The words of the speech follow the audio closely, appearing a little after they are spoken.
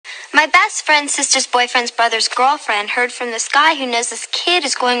My best friend's sister's boyfriend's brother's girlfriend heard from this guy who knows this kid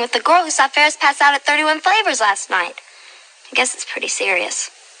is going with the girl who saw Ferris pass out at 31 Flavors last night. I guess it's pretty serious.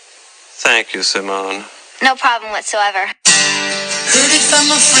 Thank you, Simone. No problem whatsoever. Heard it from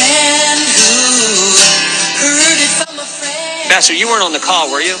a friend who heard it from a friend. Bastard, you weren't on the call,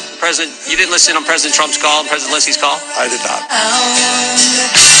 were you? You didn't listen on President Trump's call and President Zelensky's call? I did not.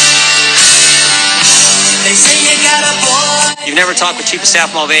 They say you got a boy. You've never talked with Chief of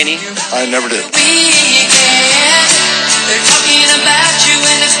Staff Mulvaney? I never did. They're talking about you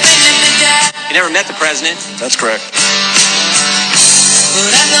and explaining the dad. You never met the president? That's correct. But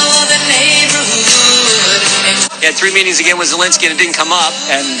I know the neighborhood. You had 3 meetings again with Zelensky and it didn't come up.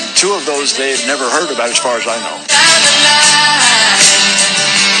 And 2 of those they had never heard about as far as I know.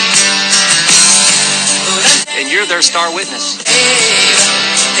 And you're their star witness.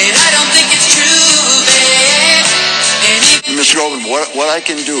 And I don't think it's true, babe. Mr. Goldman, what I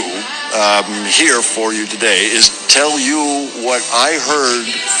can do here for you today is tell you what I heard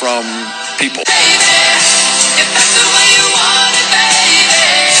from people.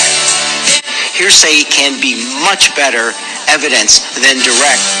 Hearsay can be much better evidence than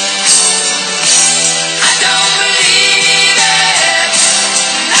direct. I don't believe it.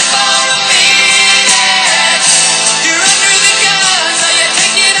 Not for a minute. You're under the gun, so you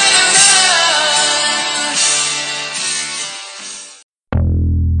take it on the run.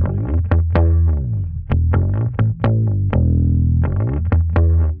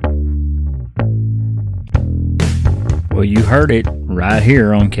 Well, you heard it right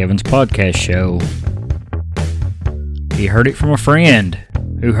here on Kevin's podcast show. He heard it from a friend,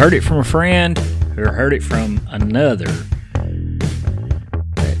 who heard it from a friend, who heard it from another,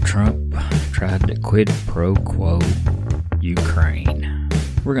 that Trump tried to quid pro quo Ukraine.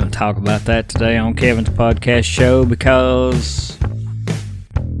 We're going to talk about that today on Kevin's podcast show because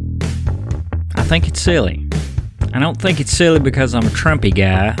I think it's silly. I don't think it's silly because I'm a Trumpy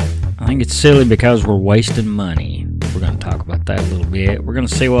guy. I think it's silly because we're wasting money. We're going to talk about that a little bit. We're going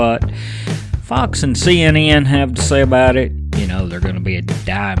to see what Fox and CNN have to say about it. You know, they're going to be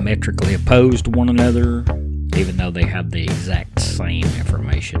diametrically opposed to one another, even though they have the exact same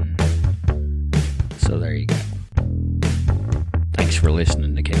information. So there you go. Thanks for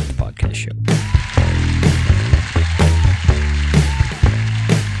listening to Kevin's Podcast Show.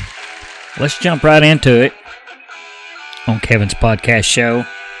 Let's jump right into it on Kevin's Podcast Show.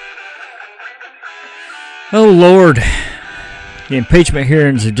 Oh, Lord. The impeachment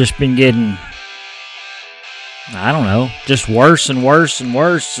hearings have just been getting, I don't know, just worse and worse and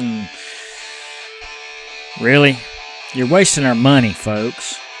worse. And really, you're wasting our money,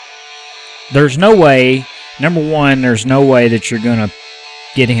 folks. There's no way, number one, there's no way that you're going to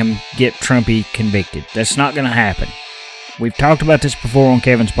get Trumpy convicted. That's not going to happen. We've talked about this before on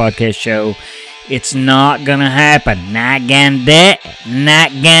Kevin's Podcast Show. It's not going to happen. Not gonna do.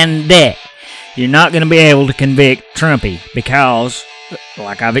 Not gonna do. You're not going to be able to convict Trumpy because,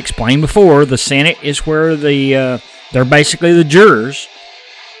 like I've explained before, the Senate is where they're basically the jurors.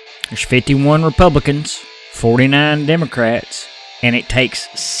 There's 51 Republicans, 49 Democrats, and it takes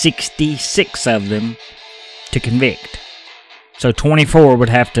 66 of them to convict. So 24 would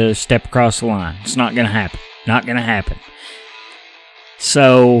have to step across the line. It's not going to happen. Not going to happen.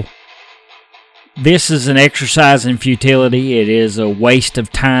 So this is an exercise in futility. It is a waste of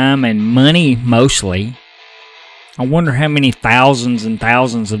time and money, mostly. I wonder how many thousands and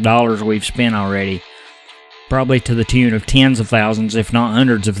thousands of dollars we've spent already. Probably to the tune of tens of thousands, if not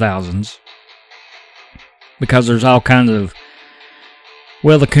hundreds of thousands. Because there's all kinds of...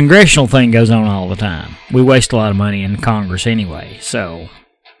 Well, the congressional thing goes on all the time. We waste a lot of money in Congress anyway. So,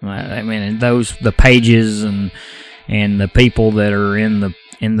 I mean, the pages and the people that are in the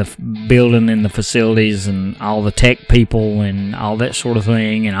building and the facilities and all the tech people and all that sort of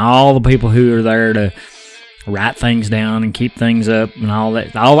thing and all the people who are there to write things down and keep things up and all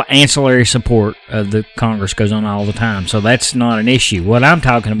that. All the ancillary support of the Congress goes on all the time. So that's not an issue. What I'm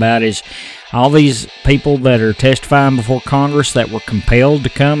talking about is all these people that are testifying before Congress that were compelled to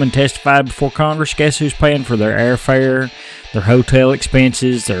come and testify before Congress. Guess who's paying for their airfare, their hotel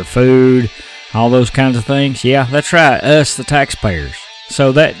expenses, their food, all those kinds of things? Yeah, that's right. Us, the taxpayers.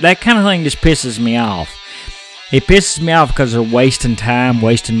 So that kind of thing just pisses me off. It pisses me off because they're wasting time,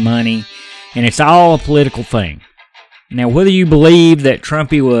 wasting money, and it's all a political thing. Now, whether you believe that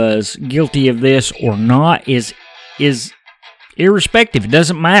Trumpy was guilty of this or not is irrespective. It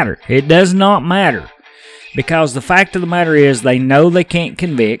doesn't matter. It does not matter. Because the fact of the matter is they know they can't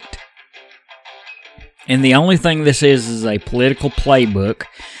convict, and the only thing this is a political playbook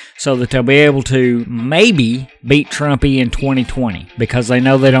so that they'll be able to maybe beat Trumpy in 2020 because they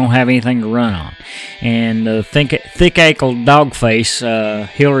know they don't have anything to run on. And the thick-ankled dogface,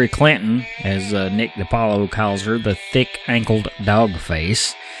 Hillary Clinton, as Nick DiPaolo calls her, the thick-ankled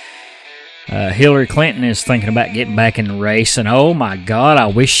dogface, Hillary Clinton is thinking about getting back in the race, and oh my God, I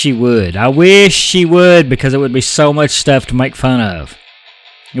wish she would. I wish she would, because it would be so much stuff to make fun of.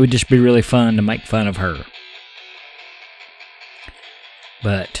 It would just be really fun to make fun of her.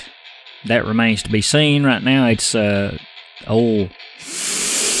 But that remains to be seen. Right now, it's old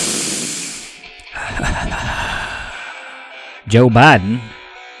Joe Biden,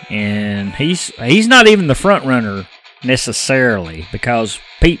 and he's not even the front runner necessarily, because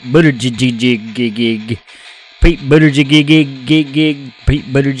Pete Buttigieg, Pete Buttigieg,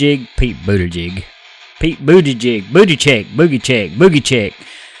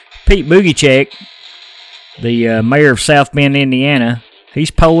 the mayor of South Bend, Indiana. He's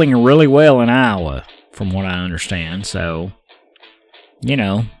polling really well in Iowa, from what I understand. So, you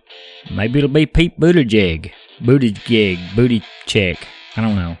know, maybe it'll be Pete Buttigieg. I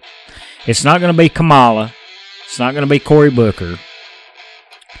don't know. It's not going to be Kamala. It's not going to be Cory Booker.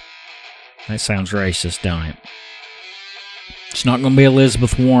 That sounds racist, don't it? It's not going to be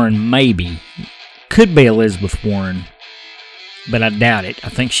Elizabeth Warren, maybe. Could be Elizabeth Warren, but I doubt it. I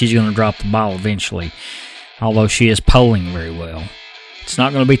think she's going to drop the ball eventually, although she is polling very well. It's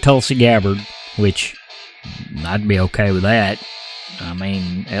not going to be Tulsi Gabbard, which I'd be okay with that. I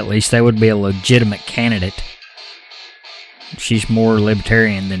mean, at least that would be a legitimate candidate. She's more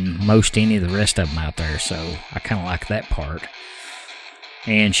libertarian than most any of the rest of them out there, so I kind of like that part.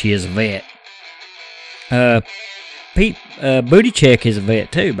 And she is a vet. Pete Buttigieg is a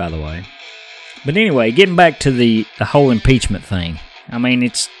vet too, by the way. But anyway, getting back to the whole impeachment thing. I mean,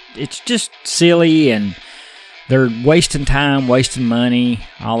 it's just silly, and they're wasting time, wasting money,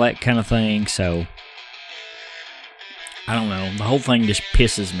 all that kind of thing. So, I don't know. The whole thing just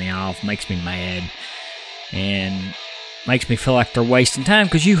pisses me off, makes me mad, and makes me feel like they're wasting time.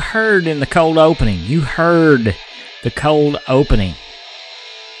 Because you heard in the cold opening,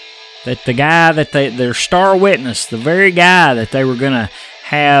 that the guy that their star witness, the very guy that they were going to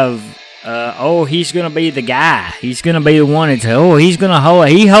have, he's going to be the guy. He's going to be the one that's, he's going to hold,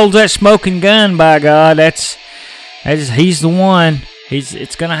 he holds that smoking gun, by God. He's the one.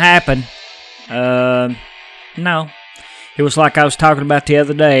 It's going to happen. No. It was like I was talking about the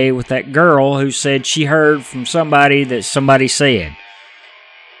other day with that girl who said she heard from somebody that somebody said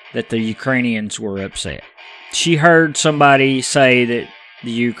that the Ukrainians were upset. She heard somebody say that the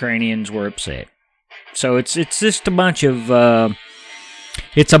Ukrainians were upset. So it's just a bunch of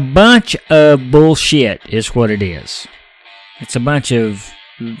bullshit is what it is. It's a bunch of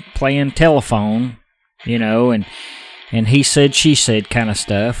playing telephone, you know, and he said, she said kind of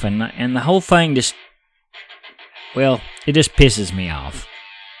stuff, and the whole thing just, well, it just pisses me off.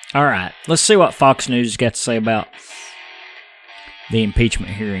 All right, let's see what Fox News has got to say about the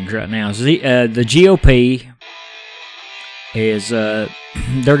impeachment hearings right now. The GOP is they're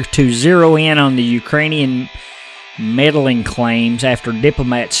to zero in on the Ukrainian meddling claims after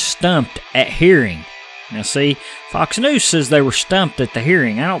diplomats stumped at hearing. Now, see, Fox News says they were stumped at the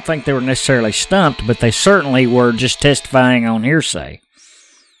hearing. I don't think they were necessarily stumped, but they certainly were just testifying on hearsay.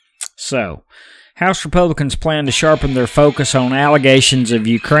 So, House Republicans plan to sharpen their focus on allegations of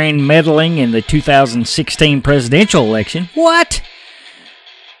Ukraine meddling in the 2016 presidential election. What?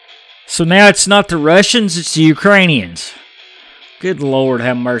 So now it's not the Russians, it's the Ukrainians. Good Lord,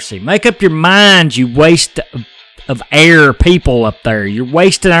 have mercy. Make up your minds, you waste of air people up there. You're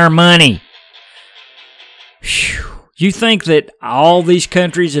wasting our money. Whew. You think that all these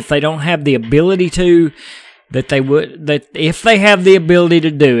countries, if they don't have the ability to, that if they have the ability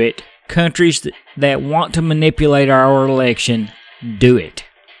to do it, countries that want to manipulate our election do it.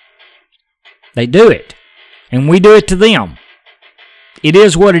 They do it. And we do it to them. It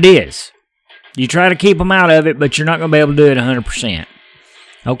is what it is. You try to keep them out of it, but you're not going to be able to do it 100%.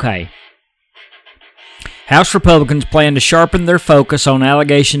 Okay. House Republicans plan to sharpen their focus on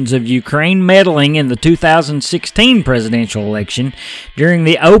allegations of Ukraine meddling in the 2016 presidential election during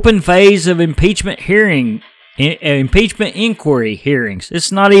the open phase of impeachment inquiry hearings.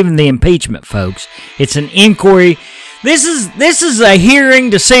 It's not even the impeachment, folks. It's an inquiry. This is a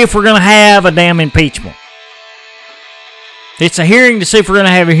hearing to see if we're going to have a damn impeachment. It's a hearing to see if we're going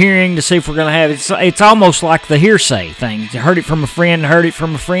to have a hearing, to see if we're going to have... It's almost like the hearsay thing. You heard it from a friend,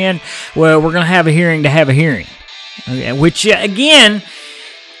 Well, we're going to have a hearing to have a hearing. Which, again,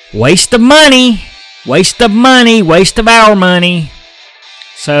 waste of money. Waste of our money.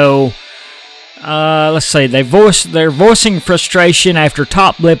 So, let's see. They're voicing frustration after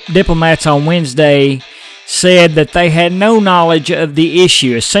top diplomats on Wednesday said that they had no knowledge of the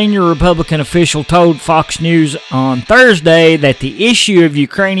issue. A senior Republican official told Fox News on Thursday that the issue of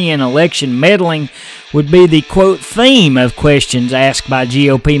Ukrainian election meddling would be the, quote, theme of questions asked by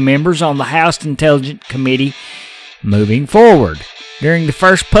GOP members on the House Intelligence Committee moving forward. During the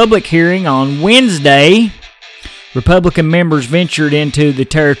first public hearing on Wednesday, Republican members ventured into the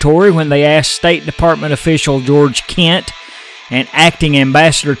territory when they asked State Department official George Kent and acting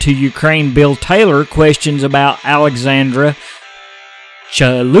ambassador to Ukraine Bill Taylor questions about Alexandra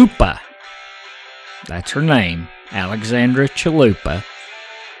Chalupa. That's her name, Alexandra Chalupa.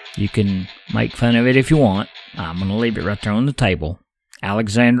 You can make fun of it if you want. I'm going to leave it right there on the table.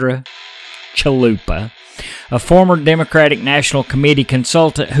 Alexandra Chalupa, a former Democratic National Committee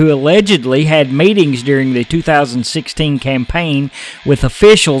consultant who allegedly had meetings during the 2016 campaign with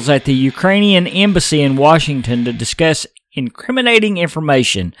officials at the Ukrainian embassy in Washington to discuss incriminating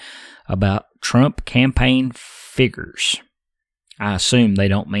information about Trump campaign figures. I assume they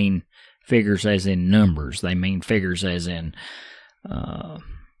don't mean figures as in numbers. They mean figures as in,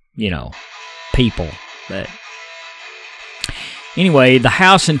 people. But anyway, the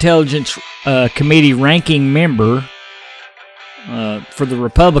House Intelligence Committee ranking member for the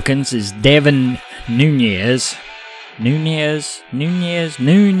Republicans is Devin Nunes. Nunes.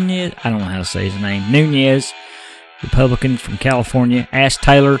 I don't know how to say his name. Nunes, Republican from California, asked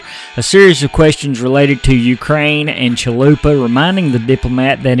Taylor a series of questions related to Ukraine and Chalupa, reminding the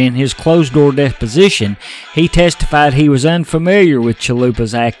diplomat that in his closed-door deposition, he testified he was unfamiliar with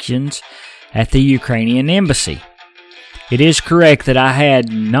Chalupa's actions at the Ukrainian embassy. It is correct that I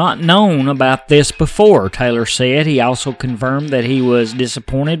had not known about this before, Taylor said. He also confirmed that he was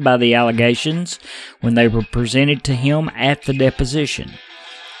disappointed by the allegations when they were presented to him at the deposition.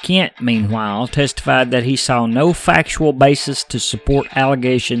 Kent, meanwhile, testified that he saw no factual basis to support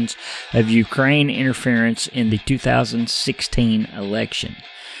allegations of Ukraine interference in the 2016 election.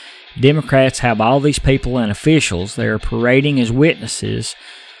 Democrats have all these people and officials they are parading as witnesses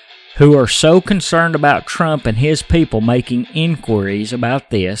who are so concerned about Trump and his people making inquiries about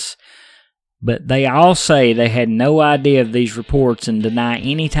this, but they all say they had no idea of these reports and deny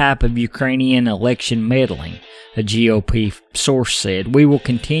any type of Ukrainian election meddling, a GOP source said. We will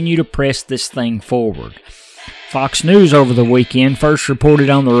continue to press this thing forward. Fox News over the weekend first reported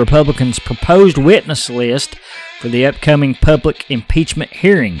on the Republicans' proposed witness list for the upcoming public impeachment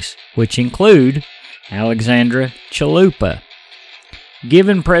hearings, which include Alexandra Chalupa.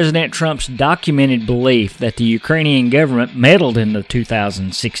 Given President Trump's documented belief that the Ukrainian government meddled in the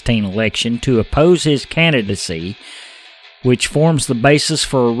 2016 election to oppose his candidacy, which forms the basis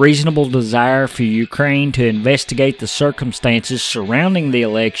for a reasonable desire for Ukraine to investigate the circumstances surrounding the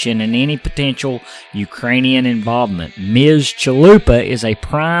election and any potential Ukrainian involvement, Ms. Chalupa is a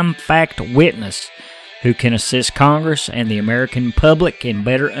prime fact witness who can assist Congress and the American public in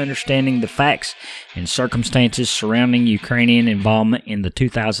better understanding the facts and circumstances surrounding Ukrainian involvement in the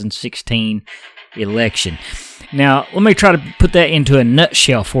 2016 election. Now, let me try to put that into a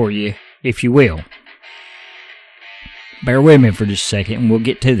nutshell for you, if you will. Bear with me for just a second, and we'll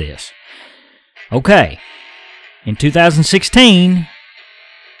get to this. Okay, in 2016,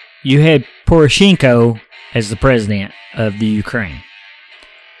 you had Poroshenko as the president of the Ukraine,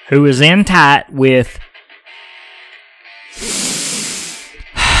 who was in tight with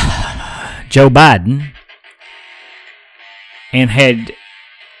Joe Biden and had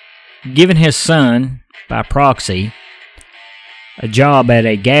given his son, by proxy, a job at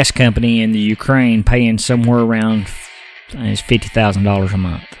a gas company in the Ukraine paying somewhere around $50,000 a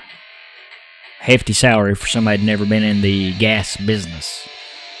month. Hefty salary for somebody who'd never been in the gas business,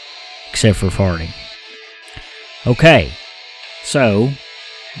 except for farting. Okay, so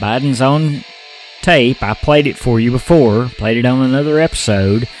Biden's on tape. I played it for you before, played it on another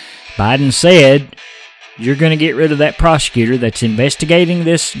episode. Biden said, you're going to get rid of that prosecutor that's investigating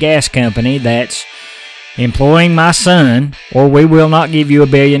this gas company that's employing my son, or we will not give you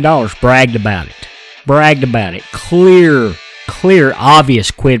 $1 billion. Bragged about it. Bragged about it. Clear,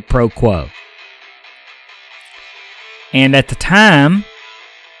 obvious quid pro quo. And at the time,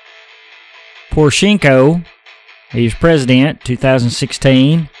 Poroshenko, he was president,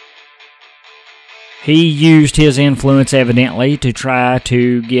 2016. He used his influence, evidently, to try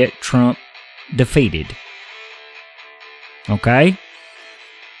to get Trump defeated. Okay?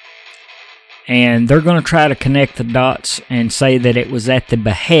 And they're going to try to connect the dots and say that it was at the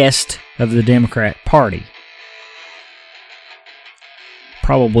behest of the Democrat Party.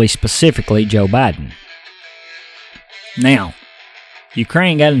 Probably specifically Joe Biden. Now,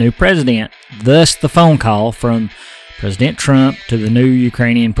 Ukraine got a new president Thus the phone call from President Trump to the new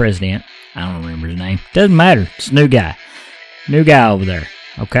Ukrainian president. I don't remember his name. Doesn't matter. It's a new guy. New guy over there.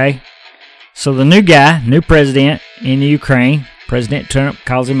 Okay? So the new guy, new president in Ukraine, President Trump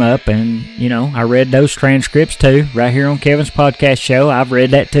calls him up, and, you know, I read those transcripts too, right here on Kevin's podcast show. I've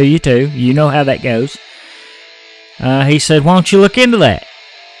read that to you too. You know how that goes. He said, why don't you look into that?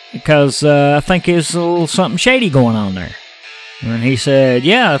 Because I think there's a little something shady going on there. And he said,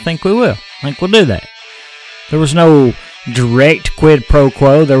 yeah, I think we will. I think we'll do that. There was no direct quid pro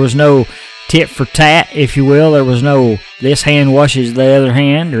quo. There was no tit for tat, if you will. There was no this hand washes the other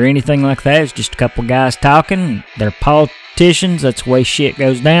hand or anything like that. It's just a couple guys talking. They're politicians. That's the way shit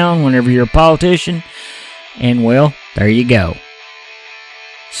goes down whenever you're a politician. And, well, there you go.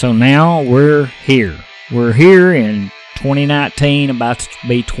 So now we're here. We're here in 2019, about to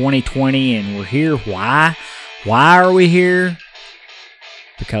be 2020, and we're here. Why? Why are we here?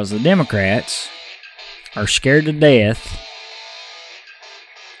 Because the Democrats are scared to death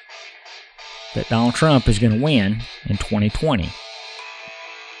that Donald Trump is going to win in 2020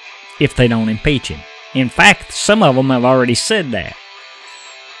 if they don't impeach him. In fact, some of them have already said that.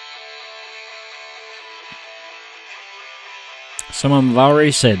 Some of them have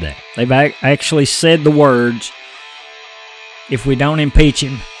already said that. They've actually said the words, if we don't impeach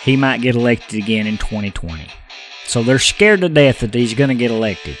him, he might get elected again in 2020. So they're scared to death that he's going to get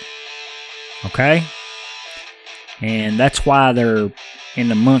elected. Okay? And that's why they're in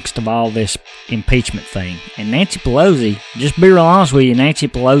the amongst of all this impeachment thing. And Nancy Pelosi, just be real honest with you, Nancy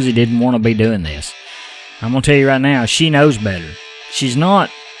Pelosi didn't want to be doing this. I'm going to tell you right now, she knows better. She's not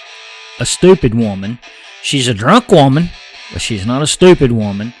a stupid woman. She's a drunk woman, but she's not a stupid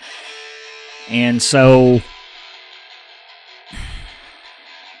woman. And so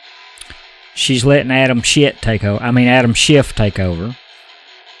she's letting Adam Schiff take over.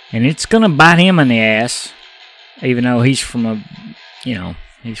 And it's going to bite him in the ass, even though he's from a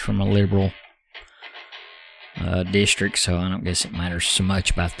liberal district, so I don't guess it matters so much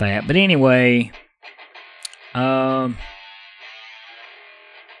about that. But anyway,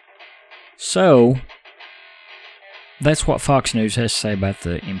 so that's what Fox News has to say about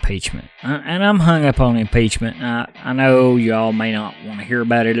the impeachment. And I'm hung up on impeachment. I know you all may not want to hear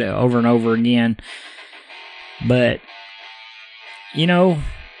about it over and over again, but, you know,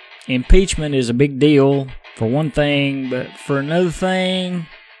 impeachment is a big deal for one thing, but for another thing,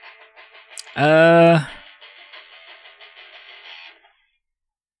 well,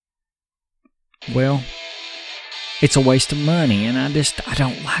 it's a waste of money, and I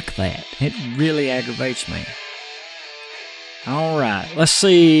don't like that. It really aggravates me. All right, let's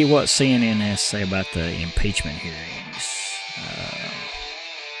see what CNN has to say about the impeachment hearings.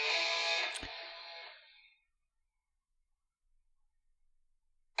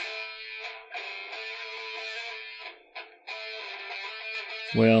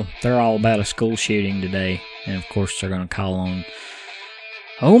 Well, they're all about a school shooting today, and of course they're going to call on,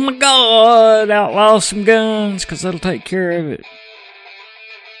 oh my God, outlaw some guns, because that'll take care of it.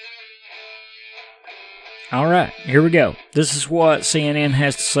 All right, here we go. This is what CNN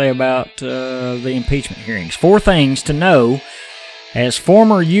has to say about the impeachment hearings. 4 things to know as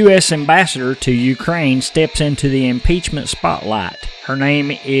former U.S. ambassador to Ukraine steps into the impeachment spotlight. Her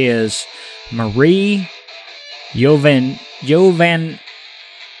name is Marie Yovanovitch.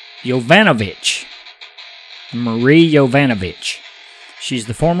 Marie Yovanovitch. She's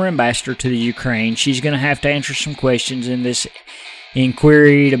the former ambassador to the Ukraine. She's going to have to answer some questions in this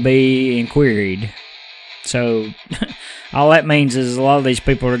inquiry to be inquired. So, all that means is a lot of these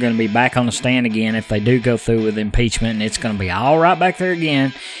people are going to be back on the stand again if they do go through with impeachment, and it's going to be all right back there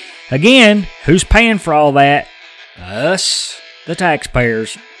again. Again, who's paying for all that? Us, the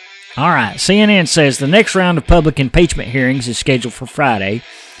taxpayers. All right, CNN says the next round of public impeachment hearings is scheduled for Friday,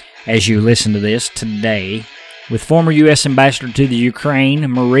 as you listen to this today, with former U.S. ambassador to the Ukraine,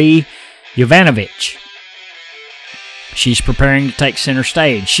 Marie Yovanovitch. She's preparing to take center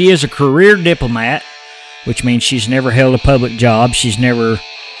stage. She is a career diplomat, which means she's never held a public job. She's never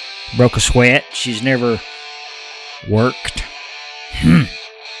broke a sweat. She's never worked.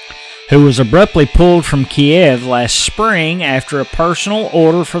 Who was abruptly pulled from Kiev last spring after a personal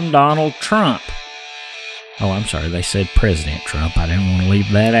order from Donald Trump. Oh, I'm sorry, they said President Trump. I didn't want to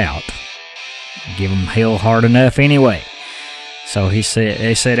leave that out. Give him hell hard enough anyway. So they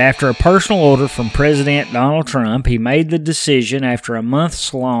said after a personal order from President Donald Trump, he made the decision after a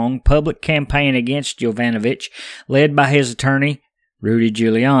months-long public campaign against Yovanovitch, led by his attorney, Rudy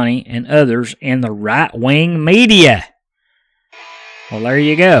Giuliani, and others in the right-wing media. Well, there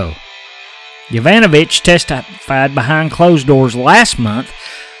you go. Yovanovitch testified behind closed doors last month,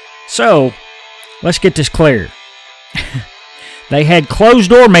 so let's get this clear. They had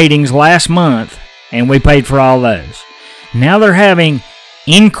closed-door meetings last month, and we paid for all those. Now they're having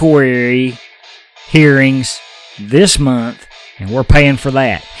inquiry hearings this month, and we're paying for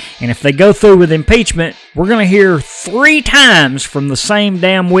that. And if they go through with impeachment, we're going to hear 3 times from the same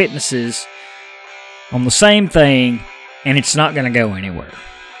damn witnesses on the same thing, and it's not going to go anywhere.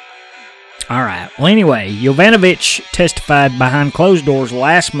 All right. Well, anyway, Yovanovitch testified behind closed doors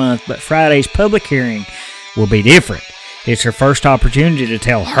last month, but Friday's public hearing will be different. It's her first opportunity to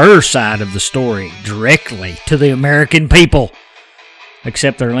tell her side of the story directly to the American people.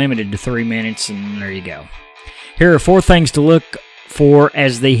 Except they're limited to 3 minutes, and there you go. Here are 4 things to look for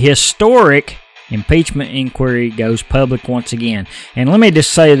as the historic impeachment inquiry goes public once again. And let me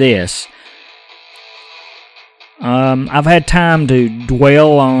just say this. I've had time to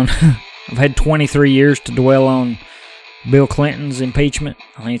dwell on... I've had 23 years to dwell on Bill Clinton's impeachment.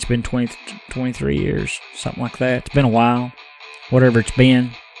 I think it's been 23 years, something like that. It's been a while, whatever it's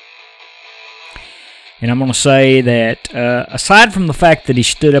been. And I'm going to say that aside from the fact that he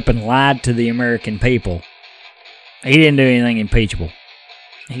stood up and lied to the American people, he didn't do anything impeachable.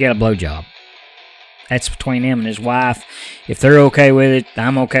 He got a blowjob. That's between him and his wife. If they're okay with it,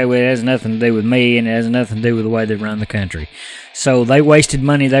 I'm okay with it. It has nothing to do with me, and it has nothing to do with the way they run the country. So they wasted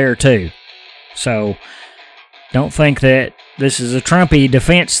money there, too. So don't think that this is a Trumpy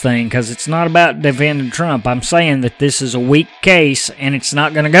defense thing, because it's not about defending Trump. I'm saying that this is a weak case, and it's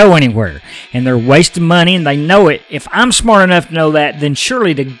not going to go anywhere. And they're wasting money, and they know it. If I'm smart enough to know that, then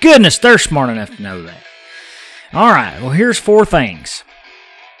surely to goodness they're smart enough to know that. All right, well, here's 4 things,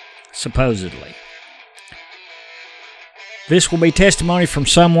 supposedly. This will be testimony from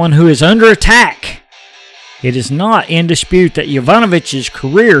someone who is under attack. It is not in dispute that Yovanovitch's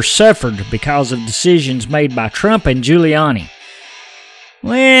career suffered because of decisions made by Trump and Giuliani.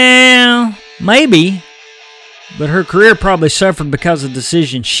 Well, maybe, but her career probably suffered because of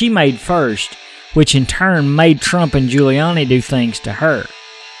decisions she made first, which in turn made Trump and Giuliani do things to her.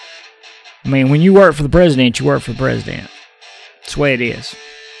 I mean, when you work for the president, you work for the president. That's the way it is.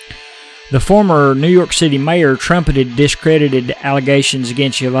 The former New York City mayor trumpeted discredited allegations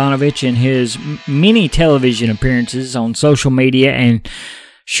against Yovanovitch in his many television appearances on social media and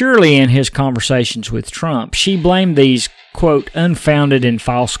surely in his conversations with Trump. She blamed these, quote, unfounded and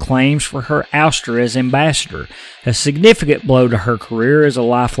false claims for her ouster as ambassador, a significant blow to her career as a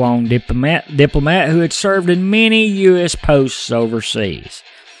lifelong diplomat who had served in many U.S. posts overseas.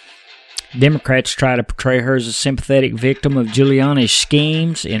 Democrats try to portray her as a sympathetic victim of Giuliani's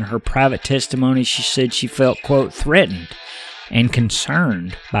schemes. In her private testimony, she said she felt, quote, threatened and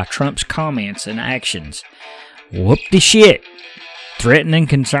concerned by Trump's comments and actions. Whoop-de-shit. Threatened and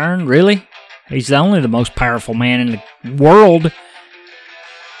concerned? Really? He's only the most powerful man in the world.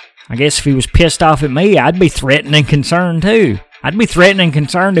 I guess if he was pissed off at me, I'd be threatened and concerned too. I'd be threatened and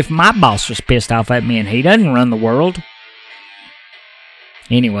concerned if my boss was pissed off at me, and he doesn't run the world.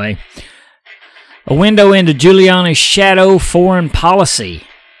 Anyway, a window into Giuliani's shadow foreign policy.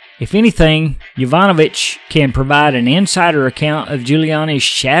 If anything, Yovanovitch can provide an insider account of Giuliani's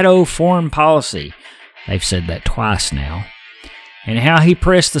shadow foreign policy. They've said that twice now. And how he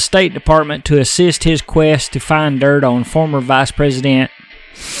pressed the State Department to assist his quest to find dirt on former Vice President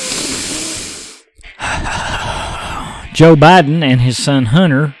Joe Biden and his son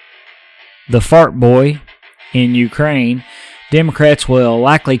Hunter, the fart boy, in Ukraine. Democrats will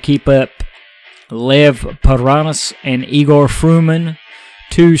likely keep up Lev Parnas and Igor Fruman,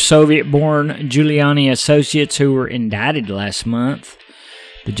 2 Soviet-born Giuliani associates who were indicted last month.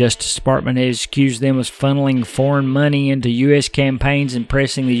 The Justice Department has accused them of funneling foreign money into U.S. campaigns and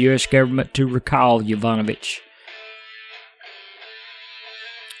pressing the U.S. government to recall Yovanovitch.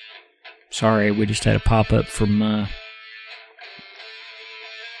 Sorry, we just had a pop-up from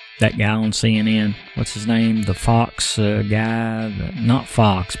that guy on CNN. What's his name? The Fox guy. Not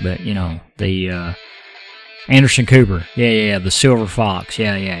Fox, but, you know, the Anderson Cooper. Yeah, the Silver Fox.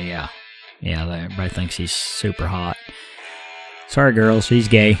 Yeah. Yeah, everybody thinks he's super hot. Sorry, girls, he's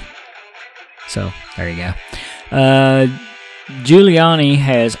gay. So, there you go. Giuliani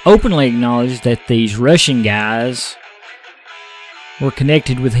has openly acknowledged that these Russian guys were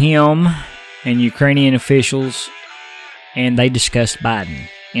connected with him and Ukrainian officials, and they discussed Biden.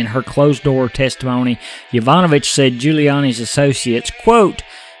 In her closed-door testimony, Yovanovitch said Giuliani's associates, quote,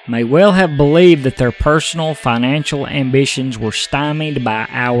 may well have believed that their personal financial ambitions were stymied by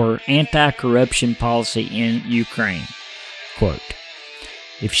our anti-corruption policy in Ukraine. Quote,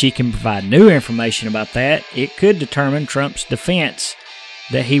 if she can provide new information about that, it could determine Trump's defense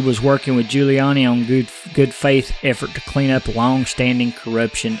that he was working with Giuliani on good faith effort to clean up long-standing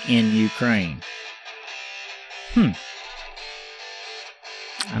corruption in Ukraine. I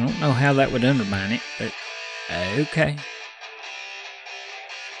don't know how that would undermine it, but okay.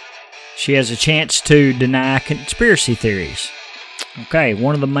 She has a chance to deny conspiracy theories. Okay,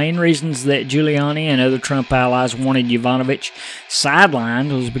 one of the main reasons that Giuliani and other Trump allies wanted Yovanovitch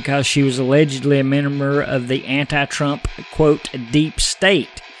sidelined was because she was allegedly a member of the anti-Trump, quote, deep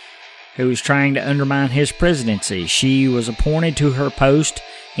state, who was trying to undermine his presidency. She was appointed to her post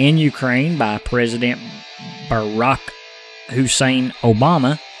in Ukraine by President Barack Hussein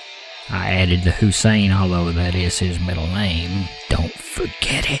Obama. I added the Hussein, although that is his middle name. Don't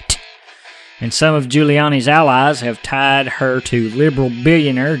forget it. And some of Giuliani's allies have tied her to liberal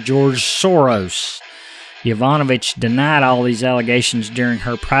billionaire George Soros. Yovanovitch denied all these allegations during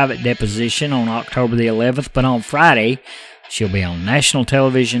her private deposition on October the 11th, but on Friday, she'll be on national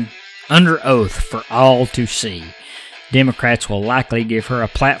television under oath for all to see. Democrats will likely give her a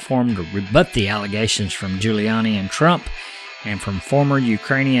platform to rebut the allegations from Giuliani and Trump and from former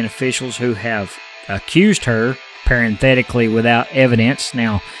Ukrainian officials who have accused her, parenthetically without evidence.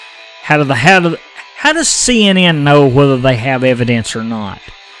 Now, how does CNN know whether they have evidence or not?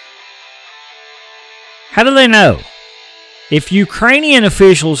 How do they know? If Ukrainian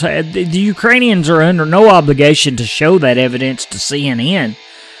officials, the Ukrainians are under no obligation to show that evidence to CNN.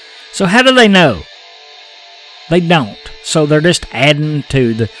 So how do they know? They don't. So they're just adding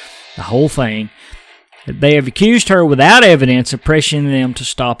to the whole thing. They have accused her without evidence of pressuring them to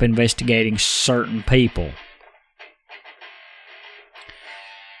stop investigating certain people.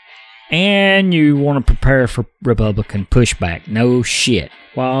 And you want to prepare for Republican pushback. No shit.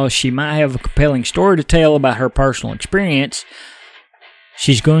 While she might have a compelling story to tell about her personal experience,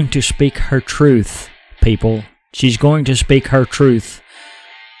 she's going to speak her truth, people. She's going to speak her truth.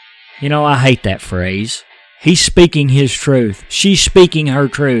 You know, I hate that phrase. He's speaking his truth. She's speaking her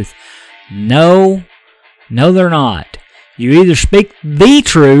truth. No, they're not. You either speak the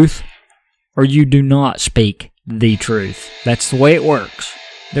truth or you do not speak the truth. That's the way it works.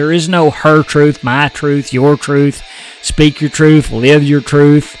 There is no her truth, my truth, your truth. Speak your truth, live your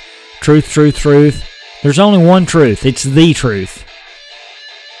truth. Truth, truth, truth. There's only one truth. It's the truth.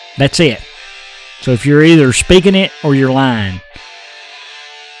 That's it. So if you're either speaking it or you're lying.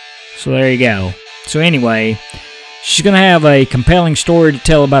 So there you go. So anyway, she's going to have a compelling story to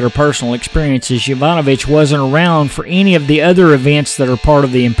tell about her personal experiences. Yovanovitch wasn't around for any of the other events that are part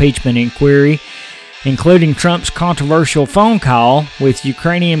of the impeachment inquiry, including Trump's controversial phone call with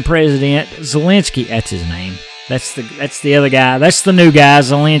Ukrainian President Zelensky. That's his name. That's the other guy. That's the new guy,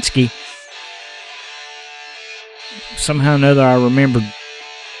 Zelensky. Somehow or another I remembered.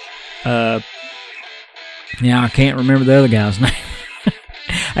 I can't remember the other guy's name.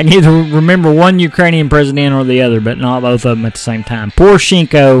 I can either remember one Ukrainian president or the other, but not both of them at the same time.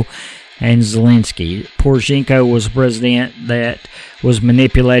 Poroshenko and Zelensky. Poroshenko was a president that was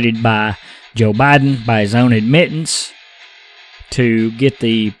manipulated by Joe Biden, by his own admittance, to get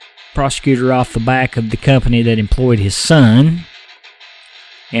the prosecutor off the back of the company that employed his son.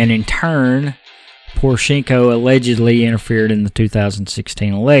 And in turn, Poroshenko allegedly interfered in the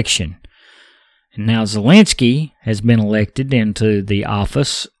 2016 election. And now Zelensky has been elected into the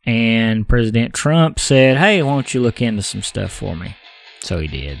office, and President Trump said, hey, why don't you look into some stuff for me? So he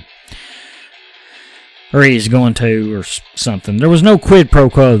did. Or he's going to, or something. There was no quid pro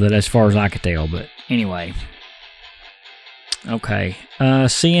quo that, as far as I could tell, but anyway. Okay.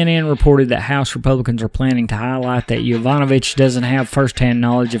 CNN reported that House Republicans are planning to highlight that Yovanovitch doesn't have firsthand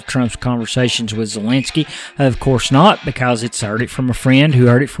knowledge of Trump's conversations with Zelensky. Of course not, because it's heard it from a friend who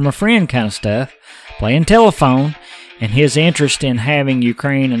heard it from a friend kind of stuff. Playing telephone, and his interest in having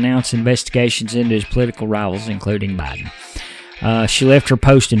Ukraine announce investigations into his political rivals, including Biden. She left her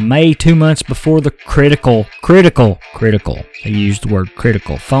post in May, 2 months before the critical, they used the word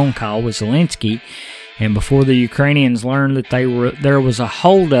critical, phone call with Zelensky, and before the Ukrainians learned that there was a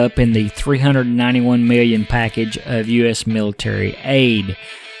holdup in the $391 million package of U.S. military aid.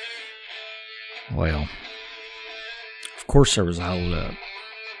 Well, of course there was a holdup.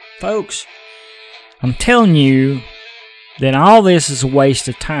 Folks, I'm telling you that all this is a waste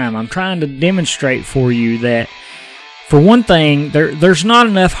of time. I'm trying to demonstrate for you that, for one thing, there's not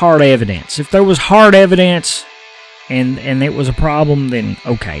enough hard evidence. If there was hard evidence and it was a problem, then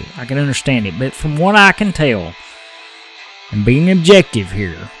okay, I can understand it. But from what I can tell, and being objective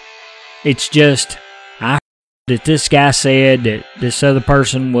here, it's just, I heard that this guy said that this other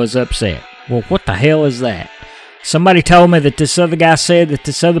person was upset. Well, what the hell is that? Somebody told me that this other guy said that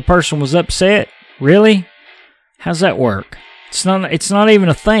this other person was upset? Really? How's that work? It's not even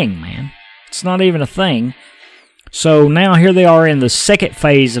a thing, man. It's not even a thing. So now here they are in the second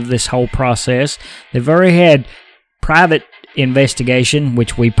phase of this whole process. They've already had private investigation,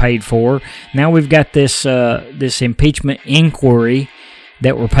 which we paid for. Now we've got this this impeachment inquiry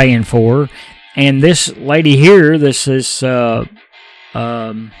that we're paying for. And this lady here, this is what's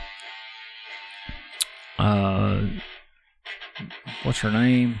her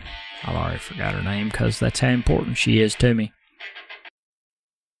name? I already forgot her name because that's how important she is to me.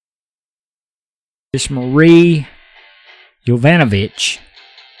 This Marie Yovanovitch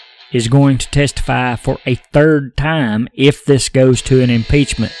is going to testify for a third time if this goes to an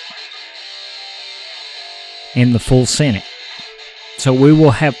impeachment in the full Senate. So we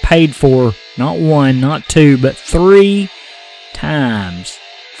will have paid for not one, not two, but 3 times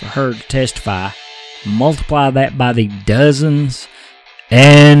for her to testify. Multiply that by the dozens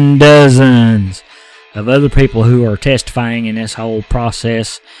and dozens of other people who are testifying in this whole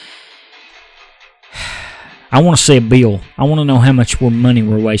process. I want to see a bill. I want to know how much more money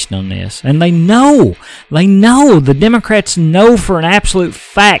we're wasting on this. And they know. The Democrats know for an absolute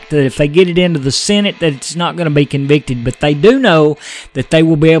fact that if they get it into the Senate that it's not going to be convicted. But they do know that they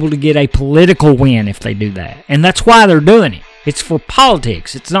will be able to get a political win if they do that. And that's why they're doing it. It's for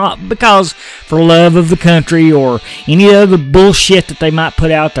politics. It's not because for love of the country or any other bullshit that they might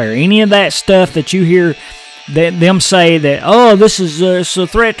put out there. Any of that stuff that you hear them say that, oh, this is a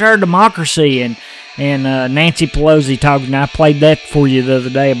threat to our democracy. And Nancy Pelosi talking, I played that for you the other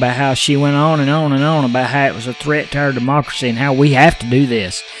day about how she went on and on and on about how it was a threat to our democracy and how we have to do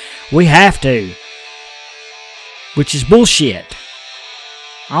this. We have to. Which is bullshit.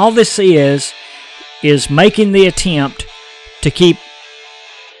 All this is making the attempt to keep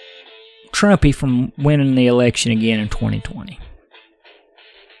Trumpy from winning the election again in 2020.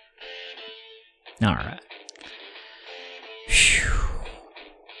 All right. Whew.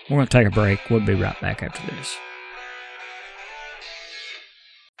 We're going to take a break. We'll be right back after this.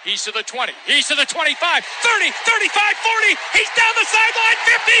 He's to the 20. He's to the 25. 30, 35, 40. He's down the sideline.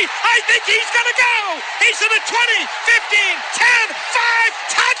 50. I think he's going to go. He's to the 20, 15, 10, 5.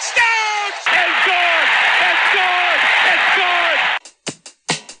 Touchdown. And good. And good. And good.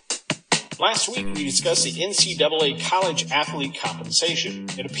 Last week, we discussed the NCAA college athlete compensation.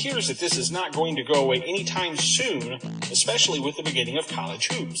 It appears that this is not going to go away anytime soon, especially with the beginning of college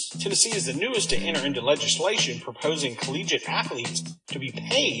hoops. Tennessee is the newest to enter into legislation proposing collegiate athletes to be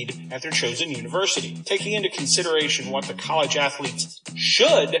paid at their chosen university. Taking into consideration what the college athletes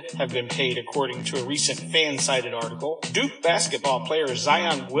should have been paid according to a recent fan-cited article, Duke basketball player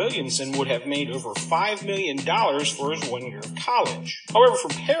Zion Williamson would have made over $5 million for his 1 year of college. However, for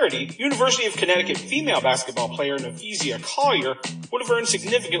parity, University of Connecticut female basketball player Nephisia Collier would have earned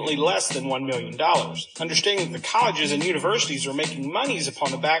significantly less than $1 million. Understanding that the colleges and universities are making monies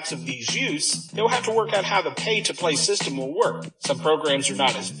upon the backs of these youths, they will have to work out how the pay-to-play system will work. Some programs are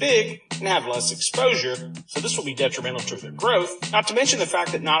not as big and have less exposure, so this will be detrimental to their growth, not to mention the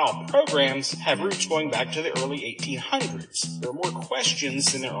fact that not all programs have roots going back to the early 1800s. There are more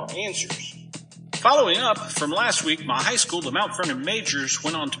questions than there are answers. Following up from last week, my high school, the Mount Vernon Majors,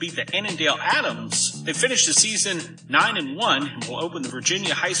 went on to beat the Annandale Adams. They finished the season 9-1 and will open the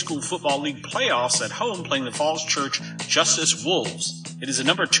Virginia High School Football League playoffs at home playing the Falls Church Justice Wolves. It is a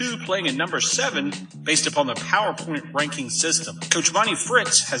number 2 playing a number 7 based upon the PowerPoint ranking system. Coach Bonnie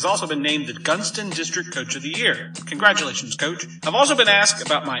Fritz has also been named the Gunston District Coach of the Year. Congratulations, Coach. I've also been asked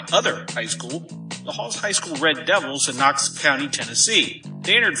about my other high school, the Halls High School Red Devils in Knox County, Tennessee.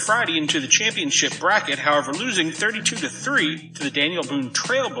 They entered Friday into the championship bracket, however losing 32-3 to the Daniel Boone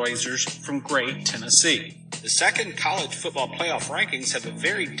Trailblazers from Gray, Tennessee. The second college football playoff rankings have a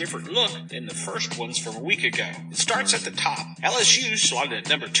very different look than the first ones from a week ago. It starts at the top. LSU slotted at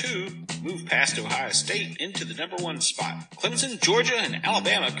number 2, moved past Ohio State into the number 1 spot. Clemson, Georgia, and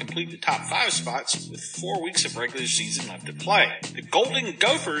Alabama complete the top 5 spots with 4 weeks of regular season left to play. The Golden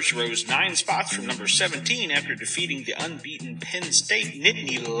Gophers rose 9 spots from number 17 after defeating the unbeaten Penn State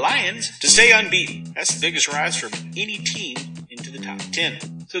Nittany Lions to stay unbeaten. That's the biggest rise from any team into the top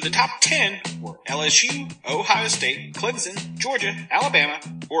 10. So the top 10 were LSU, Ohio State, Clemson, Georgia, Alabama,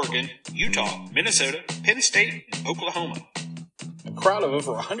 Oregon, Utah, Minnesota, Penn State, and Oklahoma. A crowd of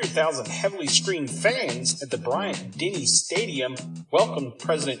over 100,000 heavily screened fans at the Bryant-Denny Stadium welcomed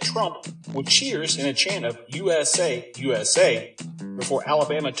President Trump with cheers and a chant of USA, USA before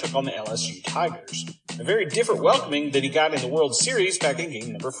Alabama took on the LSU Tigers. A very different welcoming than he got in the World Series back in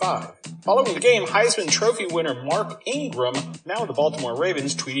game number 5. Following the game, Heisman Trophy winner Mark Ingram, now the Baltimore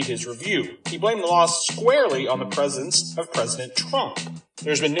Ravens, tweeted his review. He blamed the loss squarely on the presence of President Trump.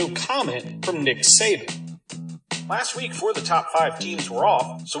 There's been no comment from Nick Saban. Last week, 4 of the top 5 teams were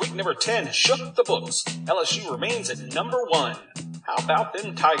off, so week number 10 shook the books. LSU remains at number 1. How about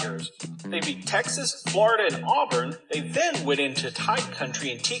them Tigers? They beat Texas, Florida, and Auburn. They then went into Tide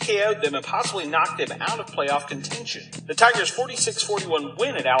Country and TKO'd them and possibly knocked them out of playoff contention. The Tigers' 46-41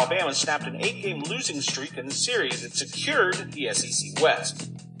 win at Alabama snapped an 8-game losing streak in the series that secured the SEC West.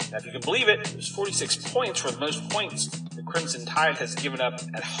 Now, if you can believe it, there's 46 points for the most points the Crimson Tide has given up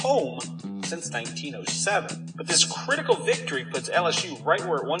at home since 1907. But this critical victory puts LSU right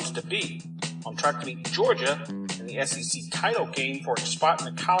where it wants to be, on track to meet Georgia in the SEC title game for a spot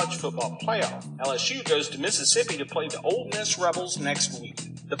in the college football playoff. LSU goes to Mississippi to play the Ole Miss Rebels next week.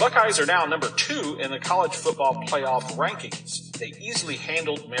 The Buckeyes are now number 2 in the college football playoff rankings. They easily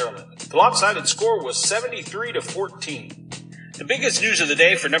handled Maryland. The lopsided score was 73-14. The biggest news of the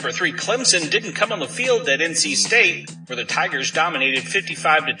day for number 3 Clemson didn't come on the field at NC State, where the Tigers dominated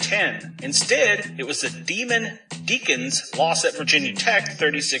 55-10. Instead, it was the Demon Deacons' loss at Virginia Tech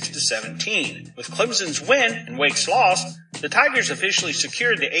 36-17. With Clemson's win and Wake's loss, the Tigers officially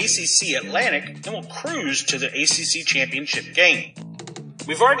secured the ACC Atlantic and will cruise to the ACC championship game.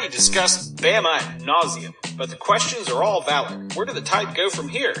 We've already discussed Bama ad nauseum, but the questions are all valid. Where do the Tide go from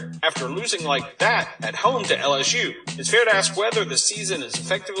here? After losing like that at home to LSU, it's fair to ask whether the season is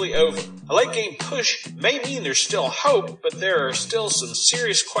effectively over. A late game push may mean there's still hope, but there are still some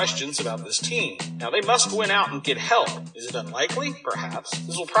serious questions about this team. Now, they must win out and get help. Is it unlikely? Perhaps.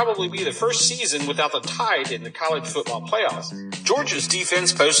 This will probably be the first season without the Tide in the college football playoffs. Georgia's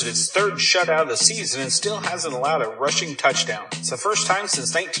defense posted its 3rd shutout of the season and still hasn't allowed a rushing touchdown. It's the first time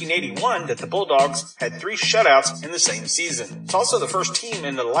since 1981 that the Bulldogs had 3 shutouts in the same season. It's also the first team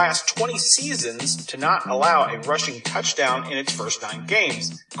in the last 20 seasons to not allow a rushing touchdown in its first 9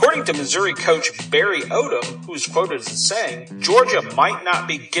 games. According to Missouri coach Barry Odom, who is quoted as saying, Georgia might not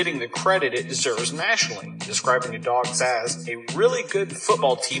be getting the credit it deserves nationally, describing the Dogs as a really good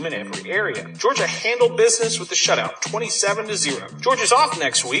football team in every area. Georgia handled business with the shutout, 27-0. Georgia's off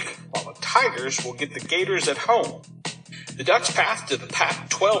next week, while the Tigers will get the Gators at home. The Ducks' path to the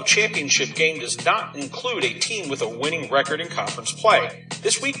Pac-12 championship game does not include a team with a winning record in conference play.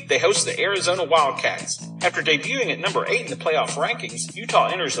 This week, they host the Arizona Wildcats. After debuting at number 8 in the playoff rankings, Utah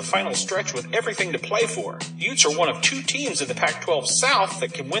enters the final stretch with everything to play for. The Utes are one of 2 teams in the Pac-12 South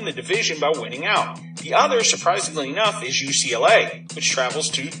that can win the division by winning out. The other, surprisingly enough, is UCLA, which travels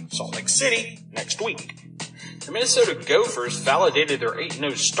to Salt Lake City next week. The Minnesota Gophers validated their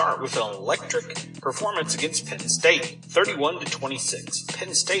 8-0 start with an electric performance against Penn State, 31-26.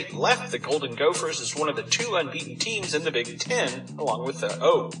 Penn State left the Golden Gophers as one of the 2 unbeaten teams in the Big Ten, along with the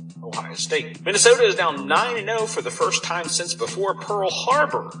Ohio State. Minnesota is now 9-0 for the first time since before Pearl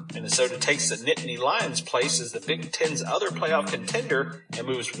Harbor. Minnesota takes the Nittany Lions' place as the Big Ten's other playoff contender and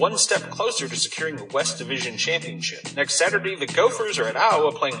moves 1 step closer to securing the West Division Championship. Next Saturday, the Gophers are at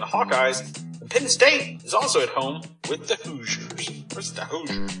Iowa playing the Hawkeyes. Penn State is also at home with the Hoosiers. What's the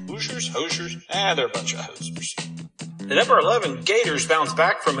Hoosiers? Hoosiers? They're a bunch of hosers. The number 11 Gators bounced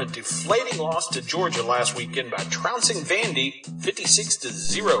back from a deflating loss to Georgia last weekend by trouncing Vandy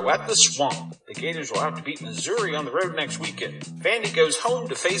 56-0 at the Swamp. The Gators will have to beat Missouri on the road next weekend. Vandy goes home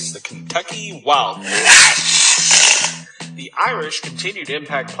to face the Kentucky Wildcats. The Irish continue to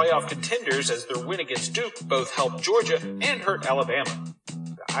impact playoff contenders as their win against Duke both helped Georgia and hurt Alabama.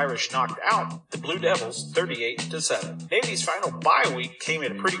 The Irish knocked out the Blue Devils 38-7. Navy's final bye week came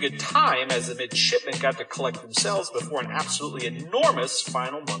at a pretty good time as the midshipmen got to collect themselves before an absolutely enormous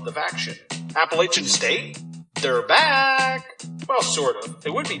final month of action. Appalachian State, they're back! Well, sort of. They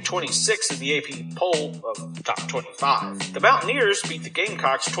would be 26th in the AP poll of top 25. The Mountaineers beat the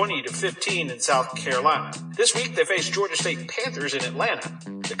Gamecocks 20-15 in South Carolina. This week they face Georgia State Panthers in Atlanta.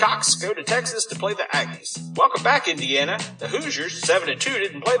 The Cox go to Texas to play the Aggies. Welcome back, Indiana. The Hoosiers, 7-2,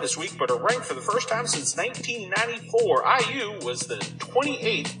 didn't play this week, but are ranked for the first time since 1994. IU was the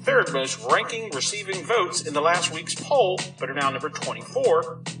 28th, third most ranking receiving votes in the last week's poll, but are now number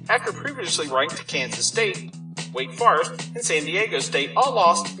 24, after previously ranked Kansas State, Wake Forest, and San Diego State all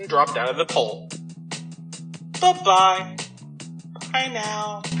lost and dropped out of the poll. Bye-bye. Bye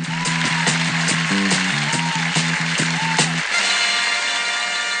now.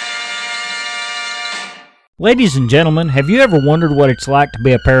 Ladies and gentlemen, have you ever wondered what it's like to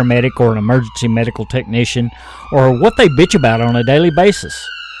be a paramedic or an emergency medical technician, or what they bitch about on a daily basis?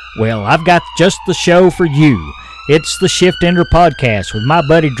 Well, I've got just the show for you. It's the Shift Ender Podcast with my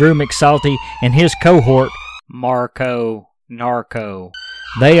buddy Drew McSalty and his cohort, Marco Narco.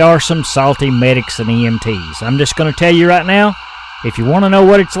 They are some salty medics and EMTs. I'm just going to tell you right now, if you want to know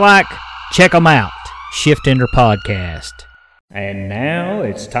what it's like, check them out. Shift Ender Podcast. And now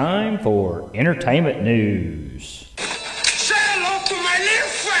it's time for entertainment news. Say hello to my little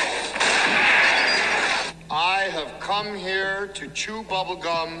friend. I have come here to chew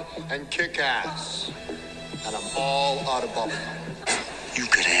bubblegum and kick ass. And I'm all out of bubblegum. You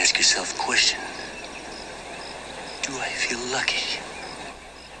gotta ask yourself a question. Do I feel lucky?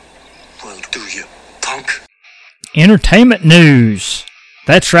 Well, do you, punk? Entertainment news.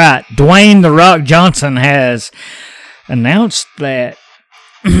 That's right. Dwayne "The Rock" Johnson has announced that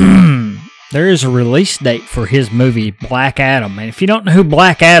there is a release date for his movie Black Adam. And if you don't know who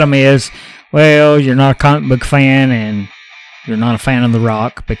Black Adam is, well, you're not a comic book fan and you're not a fan of The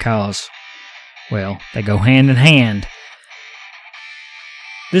Rock because, well, they go hand in hand.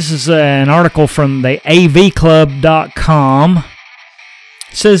 This is an article from the avclub.com.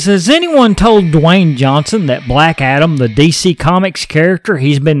 It says, has anyone told Dwayne Johnson that Black Adam, the DC Comics character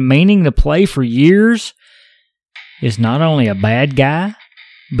he's been meaning to play for years, is not only a bad guy,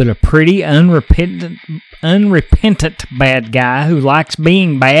 but a pretty unrepentant bad guy who likes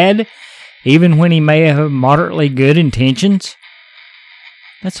being bad, even when he may have moderately good intentions?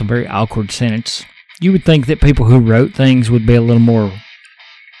 That's a very awkward sentence. You would think that people who wrote things would be a little more,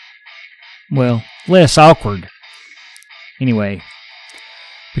 well, less awkward. Anyway,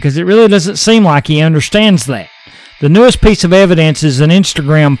 because it really doesn't seem like he understands that. The newest piece of evidence is an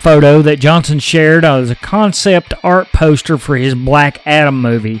Instagram photo that Johnson shared as a concept art poster for his Black Adam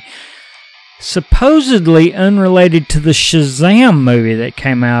movie, supposedly unrelated to the Shazam movie that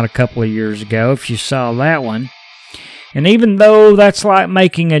came out a couple of years ago, if you saw that one. And even though that's like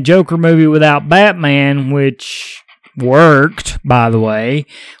making a Joker movie without Batman, which worked, by the way,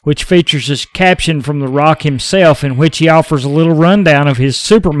 which features this caption from The Rock himself in which he offers a little rundown of his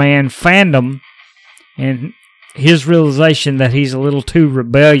Superman fandom and his realization that he's a little too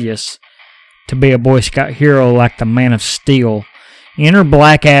rebellious to be a Boy Scout hero like the Man of Steel. Enter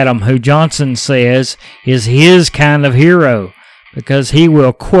Black Adam, who Johnson says is his kind of hero because he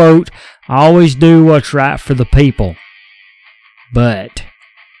will, quote, always do what's right for the people, but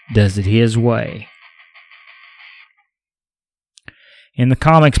does it his way. In the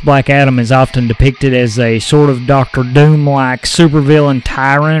comics, Black Adam is often depicted as a sort of Dr. Doom-like supervillain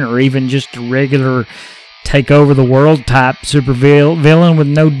tyrant or even just a regular take-over-the-world type supervillain with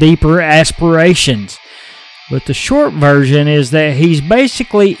no deeper aspirations. But the short version is that he's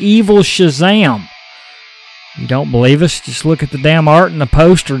basically evil Shazam. You don't believe us? Just look at the damn art in the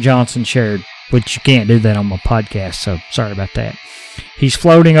poster Johnson shared, which you can't do that on my podcast, so sorry about that. He's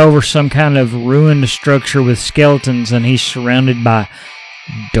floating over some kind of ruined structure with skeletons, and he's surrounded by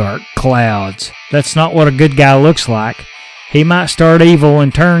dark clouds. That's not what a good guy looks like. He might start evil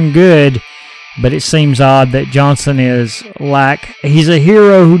and turn good, but it seems odd that Johnson is like he's a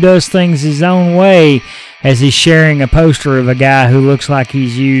hero who does things his own way, as he's sharing a poster of a guy who looks like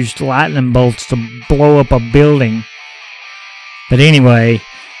he's used lightning bolts to blow up a building. But anyway,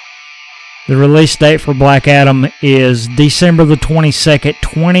 the release date for Black Adam is December the 22nd,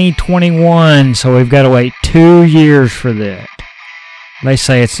 2021, so we've got to wait 2 years for that. They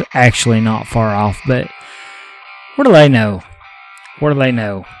say it's actually not far off, but what do they know? What do they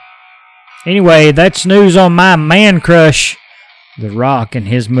know? Anyway, that's news on my man crush, The Rock, and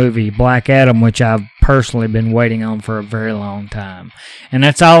his movie Black Adam, which I've personally been waiting on for a very long time. And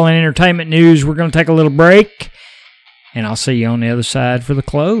that's all in entertainment news. We're going to take a little break, and I'll see you on the other side for the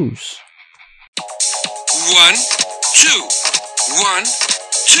close. 1, 2, 1, 2.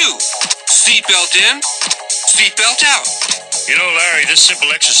 Seatbelt in, seatbelt out. You know, Larry, this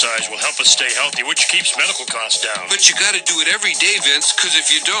simple exercise will help us stay healthy, which keeps medical costs down. But you gotta do it every day, Vince, because if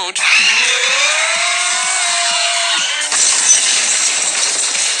you don't...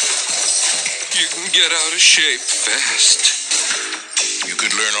 you can get out of shape fast. You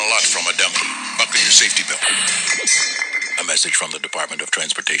could learn a lot from a dummy. Buckle your safety belt. A message from the Department of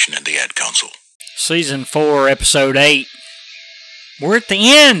Transportation and the Ad Council. Season 4, Episode 8. We're at the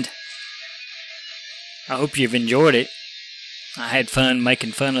end. I hope you've enjoyed it. I had fun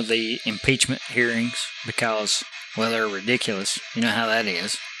making fun of the impeachment hearings because, well, they're ridiculous. You know how that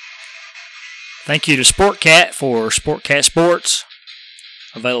is. Thank you to Sportcat for Sportcat Sports.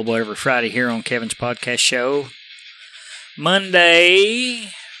 Available every Friday here on Kevin's Podcast Show.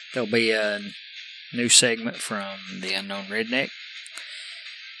 Monday, there'll be a new segment from The Unknown Redneck.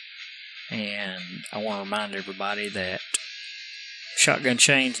 And I want to remind everybody that Shotgun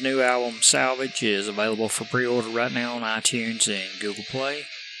Chain's new album, Salvage, is available for pre-order right now on iTunes and Google Play.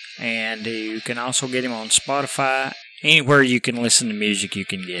 And you can also get him on Spotify. Anywhere you can listen to music, you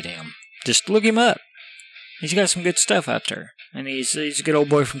can get him. Just look him up. He's got some good stuff out there. And he's a good old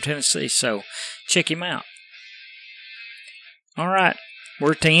boy from Tennessee, so check him out. All right.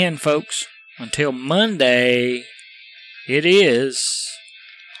 We're at the end, folks. Until Monday, it is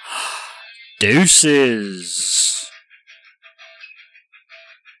deuces.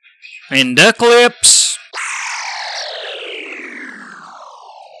 And duck lips.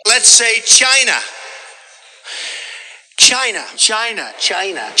 Let's say China. China. China.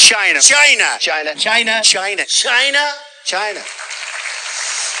 China. China. China. China. China. China. China. China.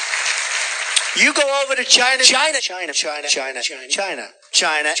 You go over to China. China. China. China. China. China. China.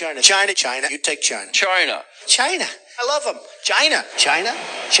 China. China. China. China. You take China. China. China. I love them. China. China.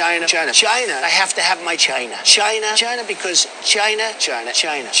 China. China. China. I have to have my China. China. China because China. China.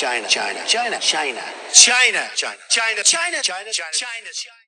 China. China. China. China. China. China. China. China. China. China. China. China. China.